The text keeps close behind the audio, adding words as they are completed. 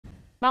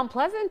Mount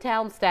Pleasant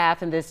town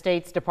staff and the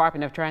state's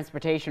Department of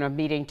Transportation are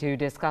meeting to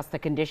discuss the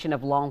condition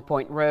of Long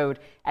Point Road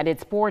and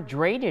its poor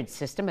drainage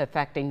system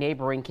affecting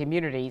neighboring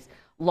communities.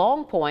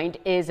 Long Point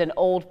is an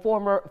old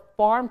former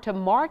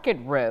farm-to-market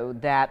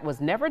road that was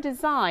never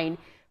designed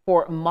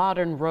for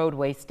modern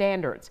roadway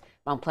standards.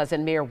 Mount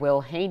Pleasant Mayor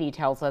Will Haney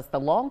tells us the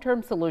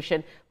long-term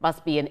solution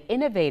must be an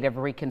innovative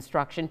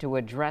reconstruction to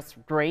address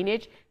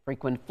drainage,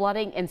 frequent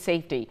flooding, and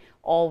safety,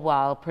 all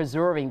while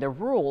preserving the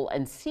rural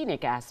and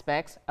scenic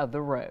aspects of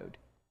the road.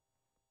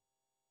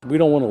 We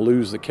don't want to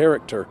lose the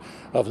character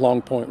of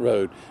Long Point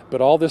Road,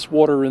 but all this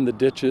water in the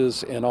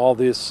ditches and all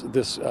this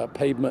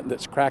pavement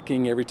that's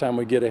cracking every time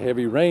we get a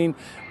heavy rain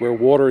where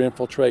water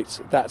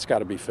infiltrates, that's got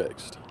to be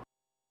fixed.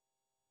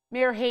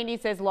 Mayor Haney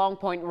says Long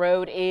Point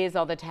Road is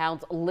on the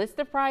town's list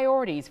of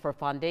priorities for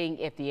funding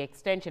if the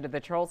extension of the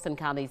Charleston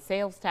County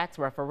sales tax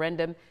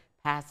referendum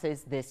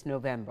passes this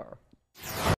November.